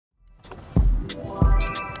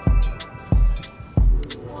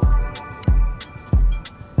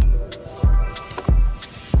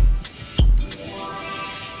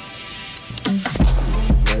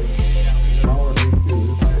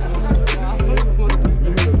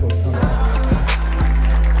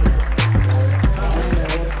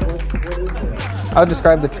I would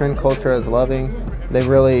describe the trend culture as loving. They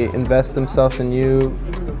really invest themselves in you.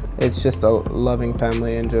 It's just a loving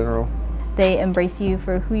family in general. They embrace you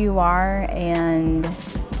for who you are and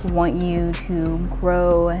want you to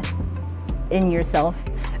grow in yourself.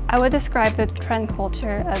 I would describe the trend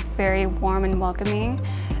culture as very warm and welcoming.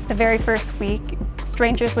 The very first week,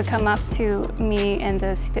 strangers would come up to me and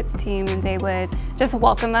the CPITS team and they would just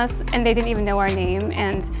welcome us, and they didn't even know our name,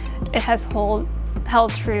 and it has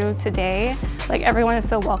held true today. Like, everyone is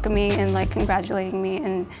so welcoming and like congratulating me,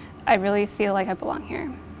 and I really feel like I belong here.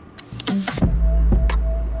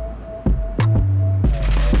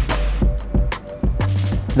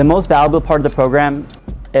 The most valuable part of the program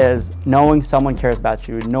is knowing someone cares about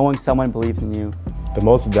you, knowing someone believes in you. The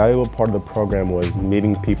most valuable part of the program was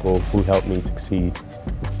meeting people who helped me succeed.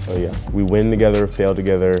 So yeah, we win together, fail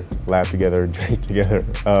together, laugh together, drink together.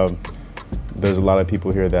 There's a lot of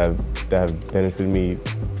people here that have benefited me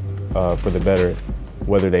for the better,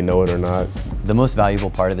 whether they know it or not. The most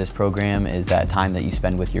valuable part of this program is that time that you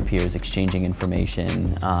spend with your peers, exchanging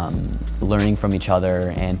information, learning from each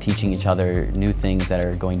other, and teaching each other new things that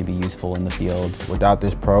are going to be useful in the field. Without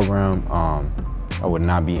this program, I would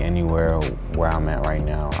not be anywhere where I'm at right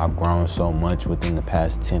now. I've grown so much within the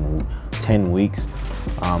past 10 weeks.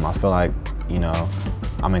 I feel like, you know,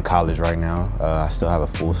 I'm in college right now. I still have a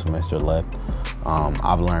full semester left.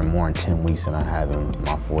 I've learned more in 10 weeks than I have in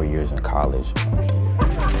my 4 years in college.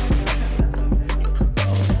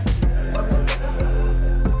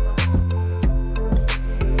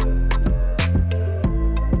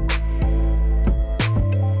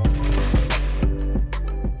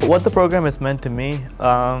 What the program has meant to me,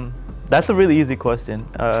 that's a really easy question.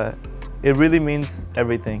 It really means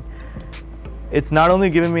everything. It's not only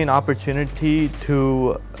given me an opportunity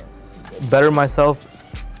to better myself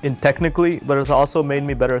technically, but it's also made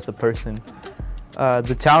me better as a person.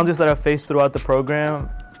 The challenges that I've faced throughout the program,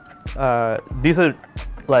 these are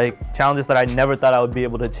like challenges that I never thought I would be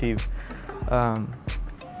able to achieve.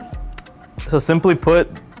 So simply put,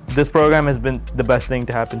 this program has been the best thing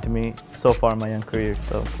to happen to me so far in my young career,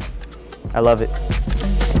 so I love it.